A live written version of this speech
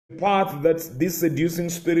path that these seducing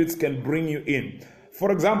spirits can bring you in.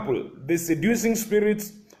 For example, the seducing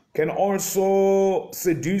spirits can also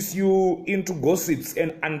seduce you into gossips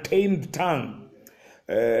and untamed tongue.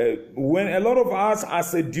 When a lot of us are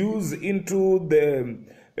seduced into the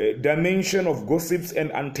dimension of gossips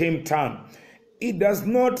and untamed tongue, it does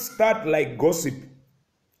not start like gossip.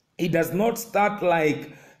 It does not start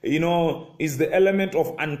like, is the element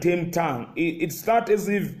of untamed tongue. It starts as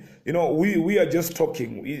if, we are just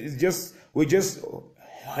talking. We're just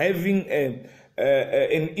having an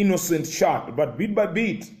innocent chat. But bit by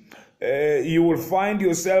bit, you will find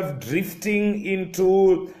yourself drifting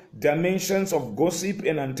into dimensions of gossip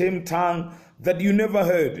and untamed tongue that you never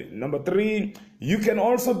heard. Number 3, you can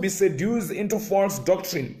also be seduced into false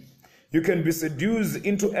doctrine. You can be seduced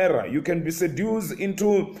into error. You can be seduced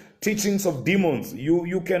into teachings of demons.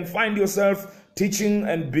 You can find yourself teaching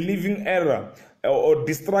and believing error or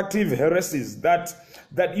destructive heresies that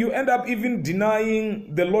you end up even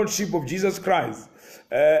denying the lordship of Jesus Christ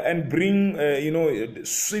and bring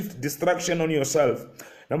swift destruction on yourself.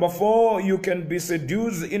 Number 4, you can be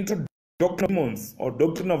seduced into doctrine of demons or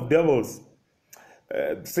doctrine of devils.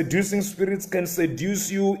 Seducing spirits can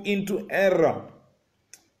seduce you into error.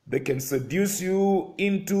 They can seduce you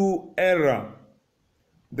into error.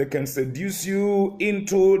 They can seduce you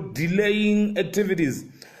into delaying activities.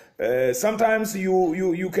 Sometimes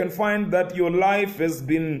you can find that your life has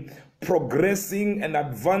been progressing and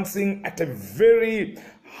advancing at a very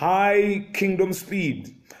high kingdom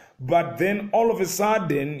speed. But then all of a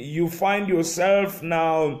sudden you find yourself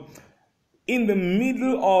now in the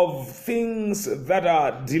middle of things that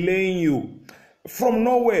are delaying you. From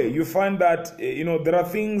nowhere, you find that there are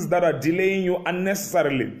things that are delaying you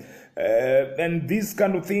unnecessarily, and these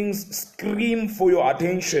kind of things scream for your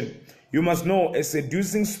attention. You must know a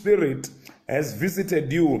seducing spirit has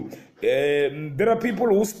visited you. There are people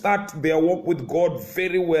who start their walk with God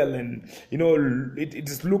very well, and it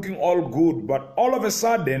is looking all good, but all of a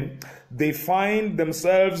sudden they find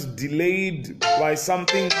themselves delayed by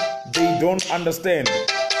something they don't understand.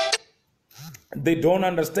 They don't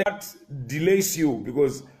understand what delays you,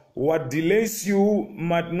 because what delays you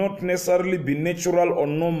might not necessarily be natural or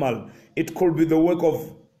normal. It could be the work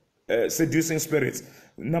of seducing spirits.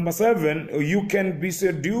 Number 7, you can be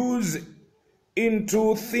seduced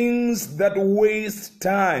into things that waste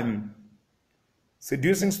time.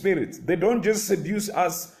 Seducing spirits, they don't just seduce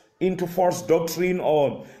us into false doctrine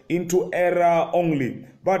or into error only,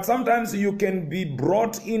 but sometimes you can be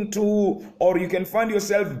brought into, or you can find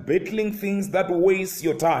yourself battling things that waste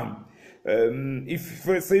your time. If,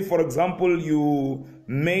 say, for example, you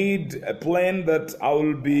made a plan that I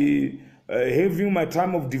will be having my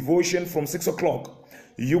time of devotion from 6 o'clock,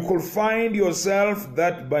 you could find yourself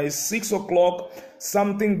that by 6 o'clock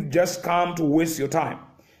something just come to waste your time.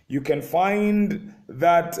 You can find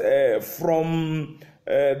that from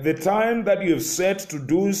the time that you have set to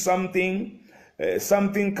do something,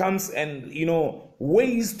 something comes and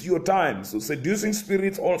waste your time. So seducing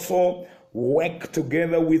spirits also work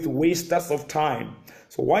together with wasters of time.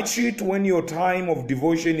 So watch it when your time of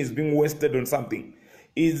devotion is being wasted on something.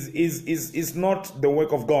 Is not the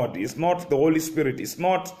work of God. It's not the Holy Spirit. It's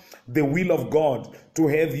not the will of God to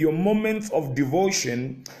have your moments of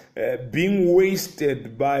devotion being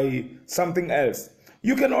wasted by something else.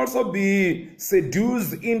 You can also be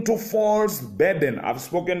seduced into false burden. I've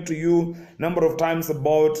spoken to you a number of times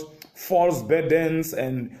about false burdens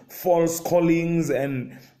and false callings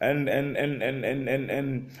and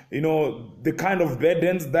the kind of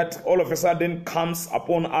burdens that all of a sudden comes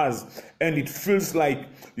upon us, and it feels like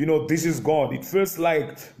this is God. It feels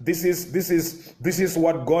like this is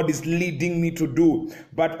what God is leading me to do,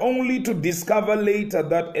 but only to discover later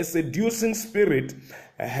that a seducing spirit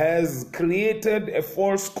has created a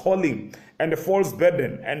false calling and a false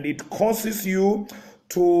burden, and it causes you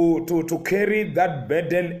to carry that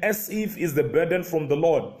burden as if it's the burden from the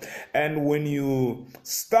Lord. And when you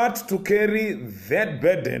start to carry that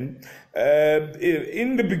burden,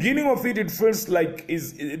 in the beginning of it, it feels like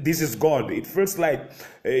this is God. It feels like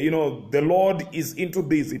the Lord is into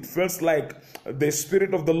this. It feels like the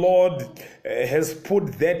Spirit of the Lord has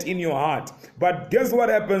put that in your heart. But guess what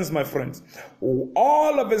happens, my friends?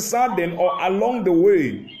 All of a sudden, or along the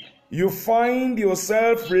way, you find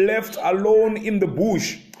yourself left alone in the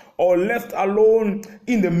bush, or left alone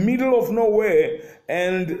in the middle of nowhere,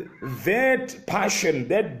 and that passion,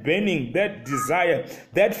 that burning, that desire,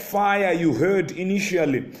 that fire you heard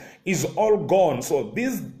initially is all gone. So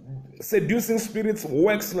these seducing spirits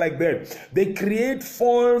works like that. They create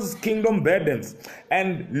false kingdom burdens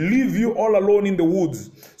and leave you all alone in the woods.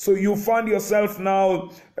 So you find yourself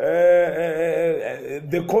now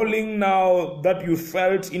the calling now that you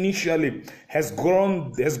felt initially has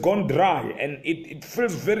gone dry, and it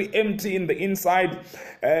feels very empty in the inside.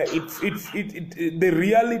 The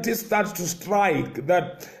reality starts to strike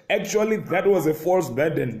that actually that was a false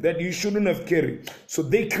burden that you shouldn't have carried. So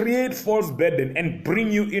they create false burden and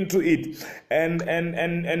bring you into it, and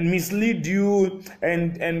mislead you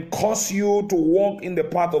and cause you to walk in the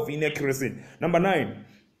path of inaccuracy. Number 9,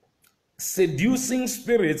 seducing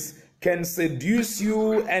spirits can seduce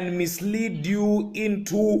you and mislead you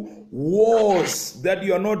into wars that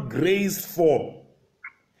you are not graced for.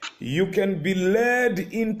 You can be led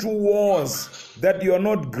into wars that you are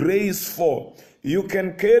not graced for. You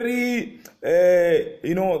can carry,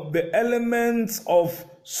 the elements of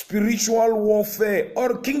spiritual warfare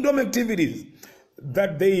or kingdom activities,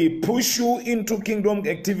 that they push you into kingdom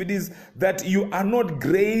activities that you are not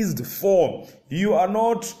graced for. You are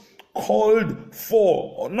not called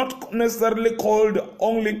for, or not necessarily called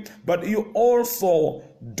only, but you also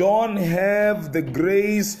don't have the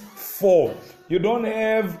grace for. You don't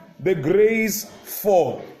have the grace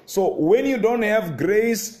for. So when you don't have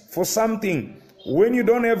grace for something,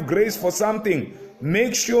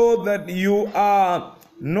 make sure that you are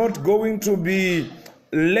not going to be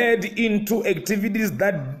led into activities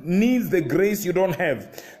that needs the grace you don't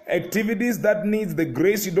have. Activities that needs the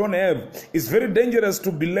grace you don't have. It's very dangerous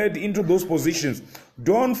to be led into those positions.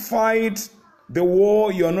 Don't fight the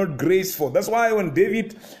war you are not graced for. That's why when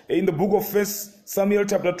David, in the book of 1 Samuel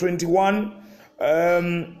chapter 21,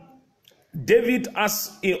 David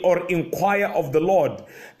asked or inquire of the Lord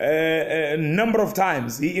a number of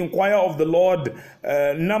times. He inquired of the Lord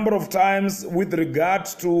a number of times with regard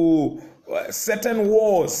to certain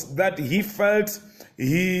wars that he felt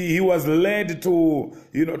he was led to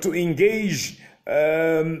engage.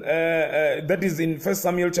 That is in 1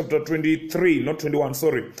 Samuel chapter 23, not 21,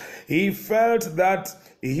 sorry. He felt that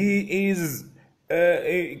he is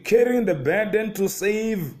carrying the burden to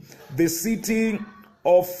save the city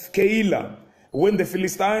of Keilah, when the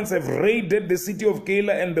Philistines have raided the city of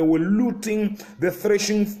Keilah and they were looting the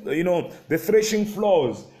threshing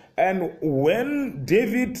floors. And when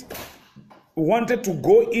David wanted to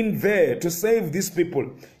go in there to save these people,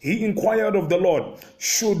 he inquired of the Lord,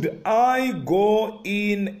 should I go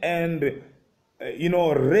in and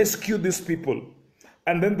rescue these people?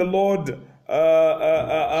 And then the Lord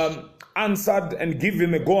answered and gave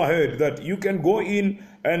him a go ahead that you can go in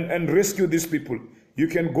and rescue these people. You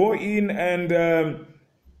can go in and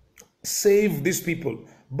save these people.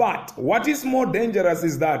 But what is more dangerous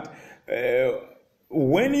is that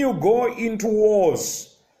when you go into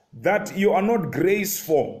wars that you are not graced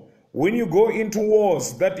for,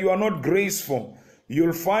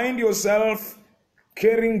 you'll find yourself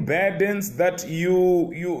carrying burdens that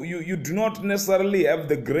you do not necessarily have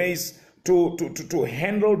the grace to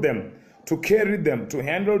handle them, to carry them, to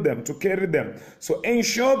handle them, to carry them. So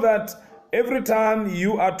ensure that every time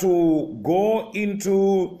you are to go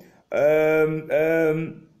into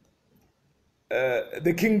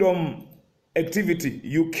the kingdom activity,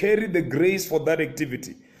 you carry the grace for that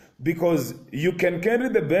activity, because you can carry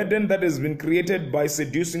the burden that has been created by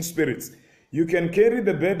seducing spirits. You can carry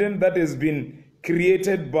the burden that has been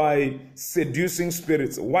created by seducing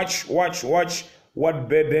spirits. Watch what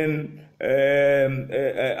burden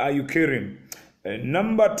are you carrying.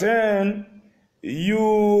 Number 10,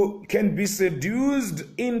 you can be seduced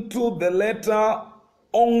into the letter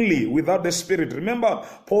only without the spirit. Remember,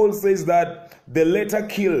 Paul says that the letter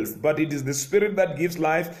kills, but it is the spirit that gives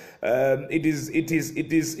life. It is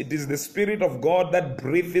the Spirit of God that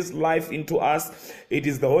breathes life into us. It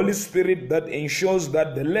is the Holy Spirit that ensures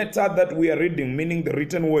that the letter that we are reading, meaning the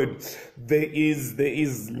written word, there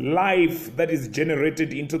is life that is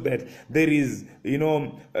generated into that. There is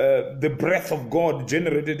the breath of God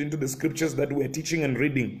generated into the scriptures that we are teaching and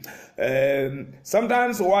reading.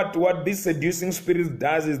 Sometimes what this seducing spirit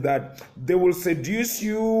does is that they will seduce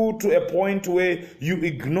you to a point where you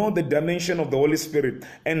ignore the dimension of the Holy Spirit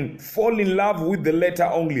and fall in love with the letter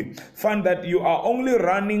only. Find that you are only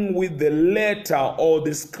running with the letter or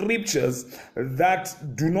the scriptures that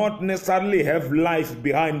do not necessarily have life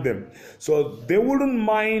behind them. So they wouldn't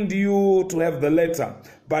mind you to have the letter,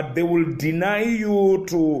 but they will deny you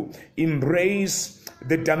to embrace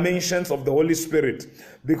the dimensions of the Holy Spirit,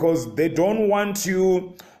 because they don't want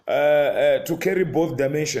you to carry both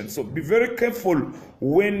dimensions. So be very careful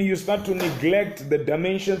when you start to neglect the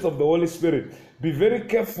dimensions of the Holy Spirit. Be very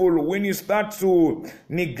careful when you start to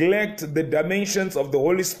neglect the dimensions of the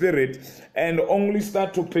Holy Spirit and only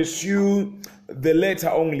start to pursue the letter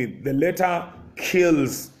only. The letter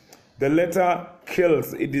kills. The letter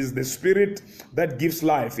kills. It is the spirit that gives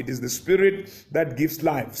life. It is the spirit that gives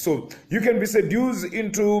life. So you can be seduced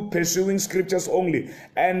into pursuing scriptures only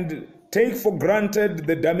and take for granted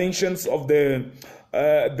the dimensions of the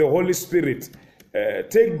Holy Spirit.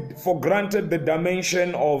 Take for granted the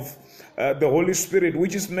dimension of the Holy Spirit,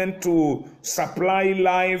 which is meant to supply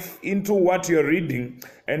life into what you're reading,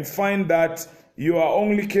 and find that you are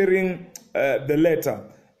only carrying the letter.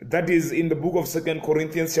 That is in the book of 2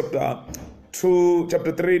 Corinthians chapter 3, chapter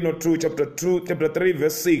 3,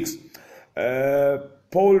 verse 6.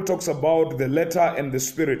 Paul talks about the letter and the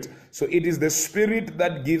spirit. So it is the spirit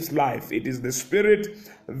that gives life. It is the spirit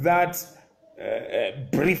that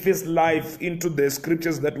breathes life into the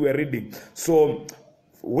scriptures that we are reading. So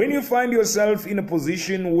when you find yourself in a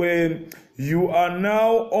position where you are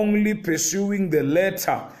now only pursuing the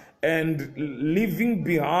letter and leaving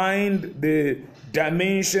behind the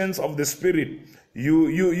dimensions of the spirit, you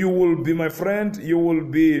will be, my friend, you will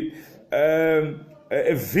be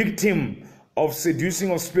a victim of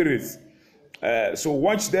seducing of spirits. So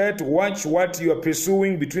watch that, watch what you are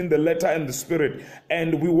pursuing between the letter and the spirit.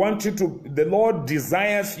 And we want you to, the Lord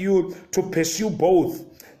desires you to pursue both.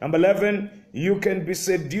 Number 11, you can be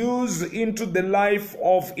seduced into the life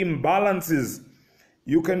of imbalances.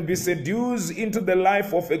 You can be seduced into the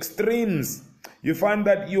life of extremes. You find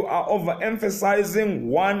that you are overemphasizing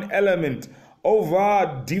one element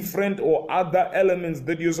over different or other elements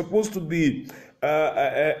that you're supposed to be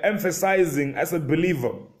emphasizing as a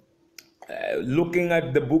believer. Looking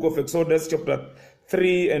at the book of Exodus chapter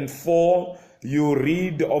 3 and 4, you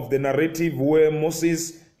read of the narrative where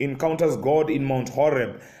Moses encounters God in Mount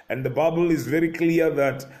Horeb. And the Bible is very clear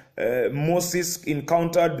that Moses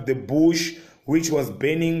encountered the bush which was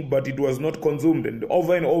burning, but it was not consumed. And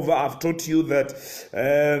over I've taught you that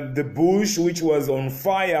the bush which was on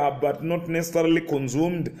fire but not necessarily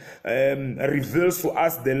consumed reveals to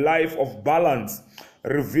us the life of balance.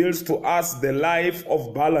 Reveals to us the life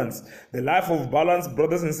of balance. The life of balance,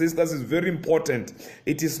 brothers and sisters, is very important.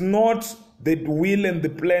 It is not the will and the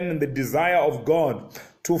plan and the desire of God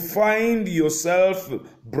to find yourself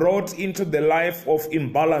brought into the life of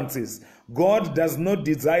imbalances. God does not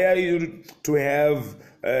desire you to have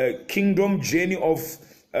a kingdom journey of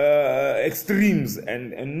extremes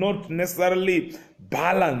and not necessarily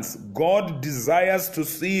balance. God desires to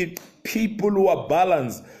see people who are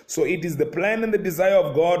balanced. So it is the plan and the desire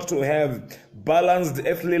of God to have balanced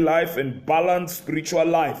earthly life and balanced spiritual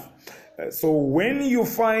life. So when you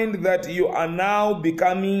find that you are now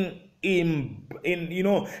becoming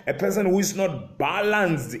a person who is not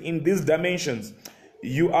balanced in these dimensions,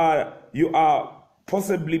 you are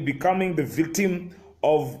possibly becoming the victim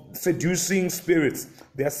of seducing spirits.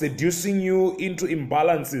 They are seducing you into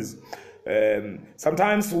imbalances.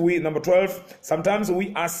 Sometimes number 12, sometimes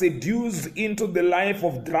we are seduced into the life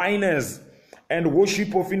of dryness and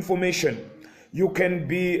worship of information. You can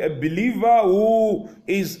be a believer who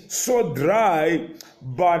is so dry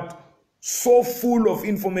but so full of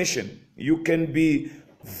information. You can be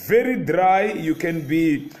very dry. You can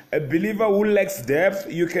be a believer who lacks depth.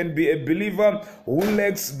 You can be a believer who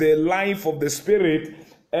lacks the life of the spirit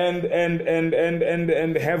and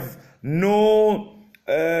have no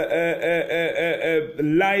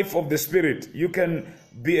life of the spirit. You can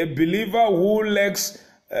be a believer who lacks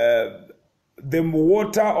the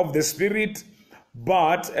water of the spirit,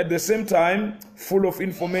 but at the same time full of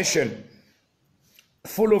information.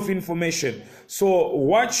 So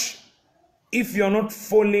watch if you're not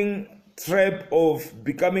falling trap of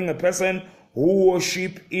becoming a person who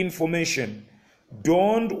worship information.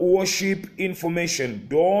 Don't worship information.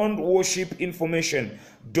 Don't worship information.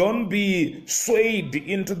 Don't be swayed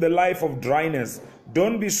into the life of dryness.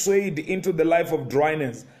 Don't be swayed into the life of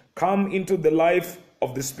dryness. Come into the life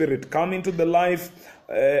of the spirit. Come into the life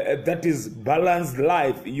that is balanced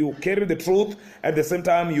life. You carry the truth, at the same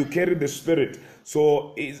time you carry the spirit.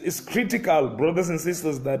 So it's critical, brothers and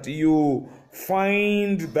sisters, that you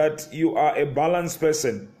find that you are a balanced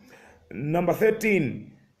person. Number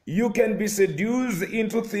 13, you can be seduced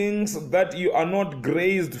into things that you are not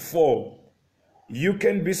graced for. You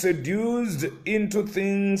can be seduced into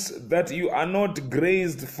things that you are not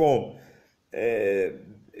graced for. I've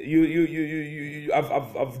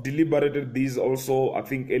deliberated these also, I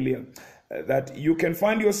think, earlier, that you can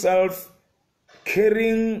find yourself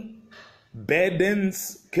carrying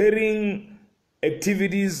burdens, carrying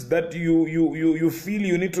activities that you feel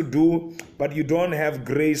you need to do, but you don't have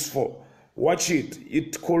grace for. Watch it.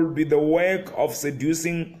 It could be the work of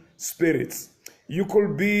seducing spirits. You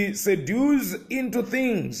could be seduced into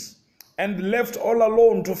things and left all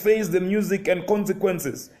alone to face the music and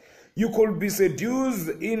consequences. You could be seduced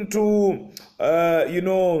into,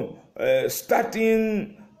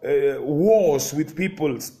 starting wars with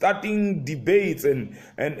people, starting debates,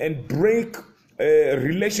 and break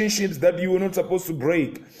relationships that you were not supposed to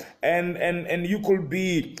break, and you could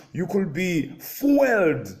be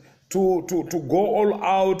fueled to go all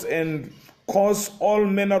out and cause all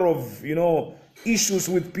manner of issues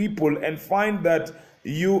with people, and find that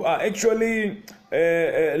you are actually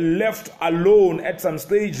left alone at some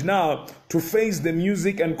stage now to face the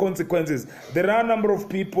music and consequences. There are a number of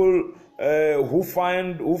people who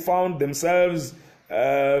found themselves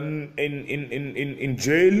in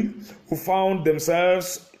jail, who found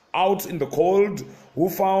themselves out in the cold, who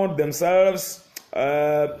found themselves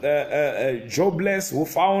jobless, who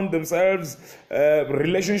found themselves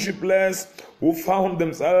relationshipless, who found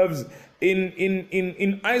themselves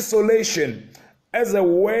in isolation as a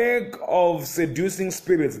work of seducing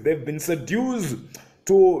spirits. They've been seduced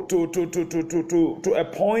to a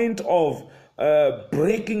point of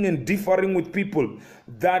breaking and differing with people,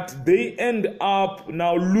 that they end up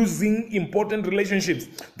now losing important relationships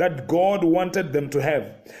that God wanted them to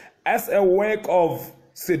have, as a work of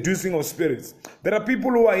seducing of spirits. There are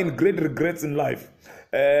people who are in great regrets in life.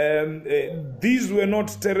 These were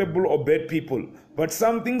not terrible or bad people, but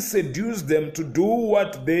something seduced them to do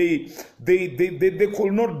what they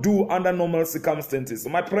could not do under normal circumstances. So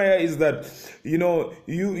my prayer is that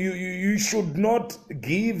you should not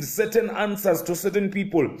give certain answers to certain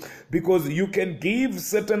people, because you can give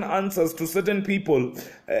certain answers to certain people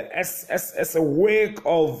as a work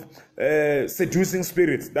of seducing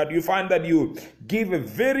spirits, that you find that you give a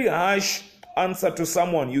very harsh answer to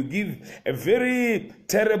someone, you give a very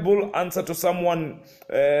terrible answer to someone,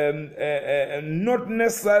 not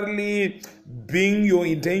necessarily being your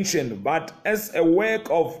intention, but as a work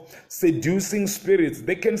of seducing spirits.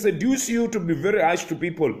 They can seduce you to be very harsh to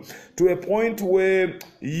people, to a point where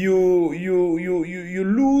you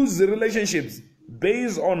lose relationships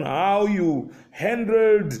based on how you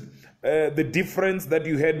handled the difference that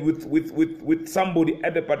you had with somebody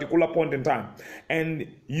at a particular point in time, and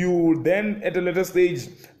you then at a later stage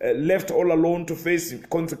left all alone to face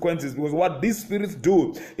consequences. Because what these spirits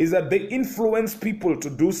do is that they influence people to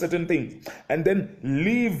do certain things, and then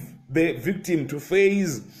leave the victim to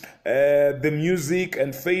face the music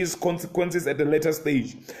and face consequences at a later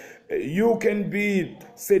stage. You can be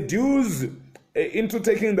seduced into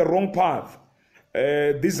taking the wrong path.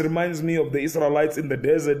 This reminds me of the Israelites in the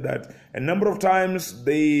desert, that a number of times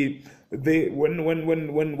when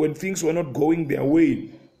things were not going their way,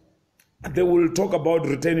 they will talk about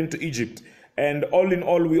returning to Egypt. And all in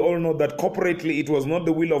all, we all know that corporately it was not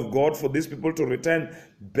the will of God for these people to return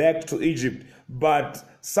back to Egypt, but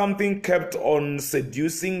something kept on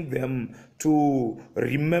seducing them to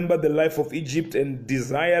remember the life of Egypt and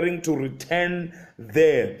desiring to return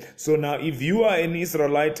there. So now if you are an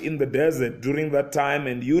Israelite in the desert during that time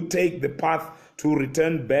and you take the path to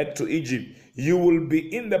return back to Egypt, you will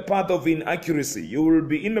be in the path of inaccuracy. You will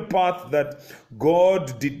be in the path that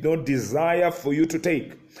God did not desire for you to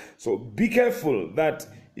take. So be careful that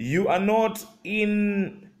you are not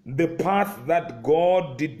in the path that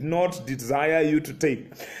God did not desire you to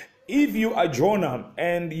take. If you are Jonah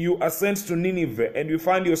and you are sent to Nineveh and you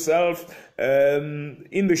find yourself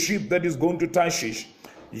in the ship that is going to Tarshish,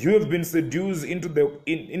 you have been seduced into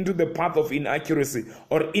the path of inaccuracy,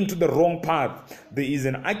 or into the wrong path. There is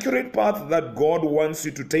an accurate path that God wants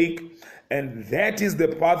you to take, and that is the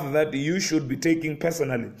path that you should be taking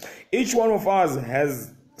personally. Each one of us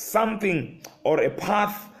has something or a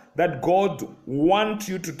path that God wants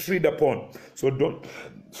you to tread upon. So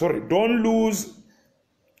don't lose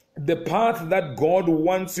the path that God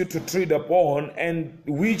wants you to tread upon, and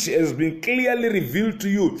which has been clearly revealed to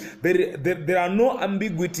you. There are no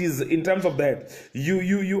ambiguities in terms of that.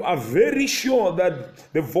 You are very sure that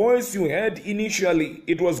the voice you heard initially,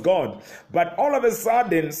 it was God, but all of a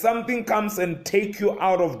sudden something comes and take you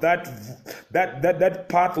out of that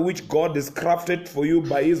path which God has crafted for you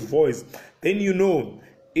by His voice. Then you know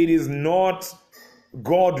it is not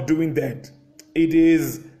God doing that. It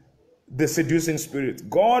is the seducing spirit.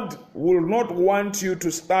 God will not want you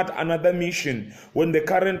to start another mission when the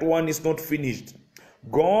current one is not finished.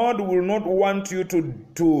 God will not want you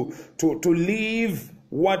to leave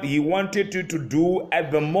what He wanted you to do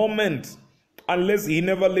at the moment, unless He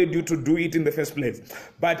never led you to do it in the first place.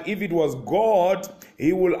 But if it was God,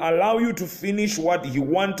 He will allow you to finish what He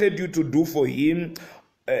wanted you to do for Him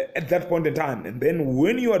at that point in time. And then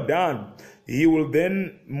when you are done, He will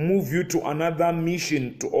then move you to another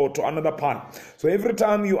mission or to another path. So every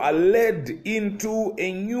time you are led into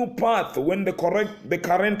a new path, when the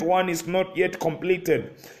current one is not yet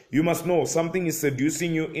completed, you must know something is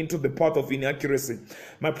seducing you into the path of inaccuracy.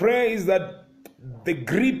 My prayer is that the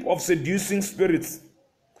grip of seducing spirits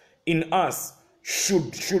in us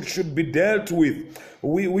should be dealt with.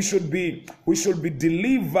 We should be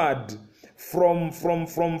delivered from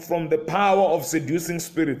the power of seducing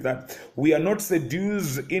spirit, that we are not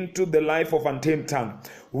seduced into the life of untamed tongue.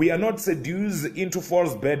 We are not seduced into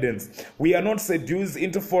false burdens. We are not seduced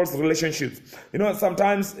into false relationships.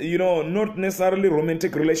 Sometimes, not necessarily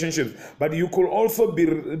romantic relationships, but you could also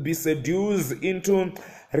be seduced into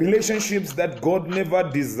relationships that God never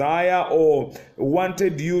desired or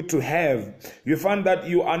wanted you to have. You find that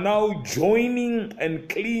you are now joining and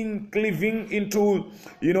cleaving into,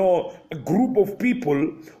 a group of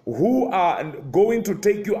people who are going to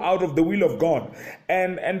take you out of the will of God.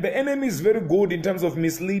 And the enemy is very good in terms of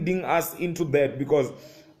misleading us into that, because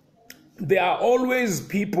there are always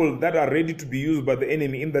people that are ready to be used by the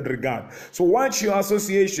enemy in that regard. So watch your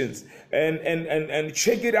associations and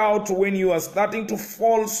check it out when you are starting to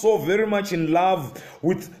fall so very much in love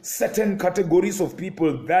with certain categories of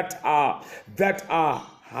people that are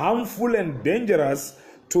harmful and dangerous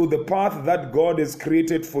to the path that God has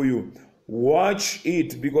created for you. Watch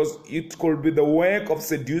it, because it could be the work of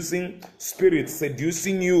seducing spirits,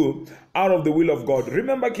 seducing you out of the will of God.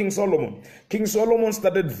 Remember King Solomon. King Solomon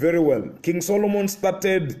started very well. King Solomon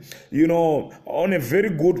started, on a very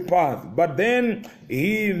good path. But then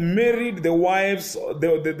he married the wives,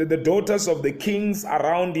 the daughters of the kings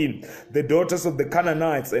around him, the daughters of the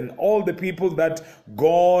Canaanites, and all the people that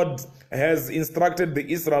God has instructed the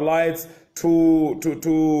Israelites to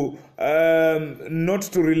not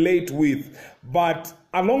to relate with. But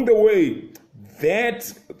along the way,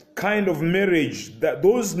 that kind of marriage,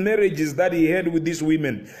 those marriages that he had with these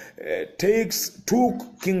women,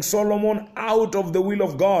 took King Solomon out of the will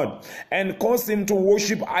of God and caused him to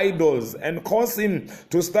worship idols and caused him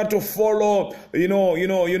to start to follow,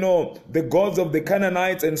 the gods of the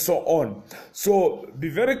Canaanites and so on. So be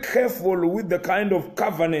very careful with the kind of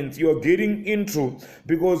covenant you're getting into,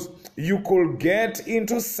 because you could get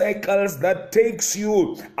into cycles that takes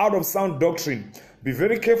you out of sound doctrine. Be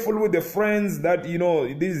very careful with the friends that,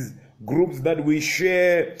 these groups that we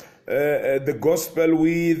share the gospel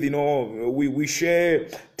with, we share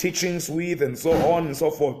teachings with, and so on and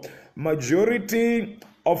so forth. Majority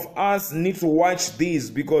of us need to watch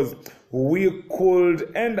this, because we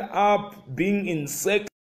could end up being in cycles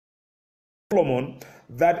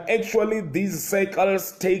that actually these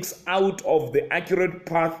cycles takes out of the accurate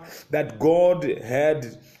path that God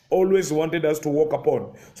had always wanted us to walk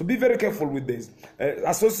upon. So be very careful with this.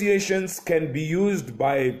 Associations can be used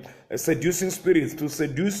by seducing spirits to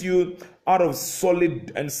seduce you out of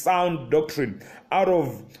solid and sound doctrine, out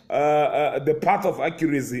of the path of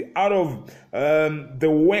accuracy, out of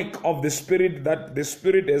the work of the Spirit that the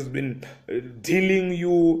Spirit has been dealing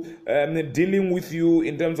with you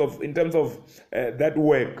in terms of that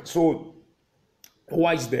work. So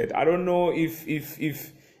watch that. I don't know if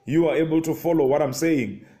you are able to follow what I'm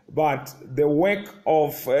saying, but the work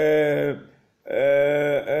of the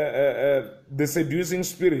seducing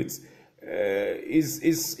spirits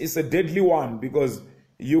is a deadly one, because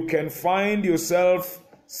you can find yourself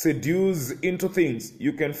seduced into things.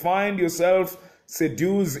 You can find yourself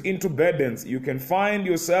seduced into burdens. You can find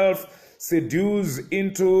yourself seduced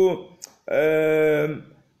into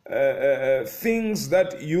things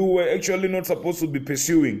that you were actually not supposed to be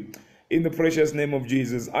pursuing, in the precious name of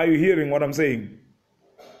Jesus. Are you hearing what I'm saying?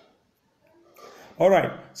 All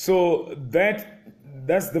right, so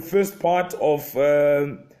that's the first part of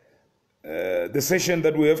the session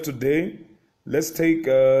that we have today. Let's take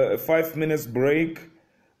a 5 minutes break,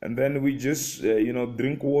 and then we just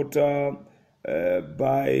drink water.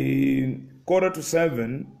 By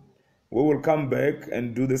 6:45 we will come back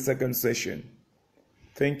and do the second session.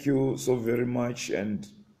 Thank you so very much, and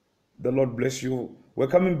the Lord bless you. We're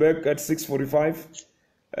coming back at 6:45,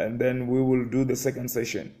 and then we will do the second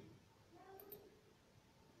session.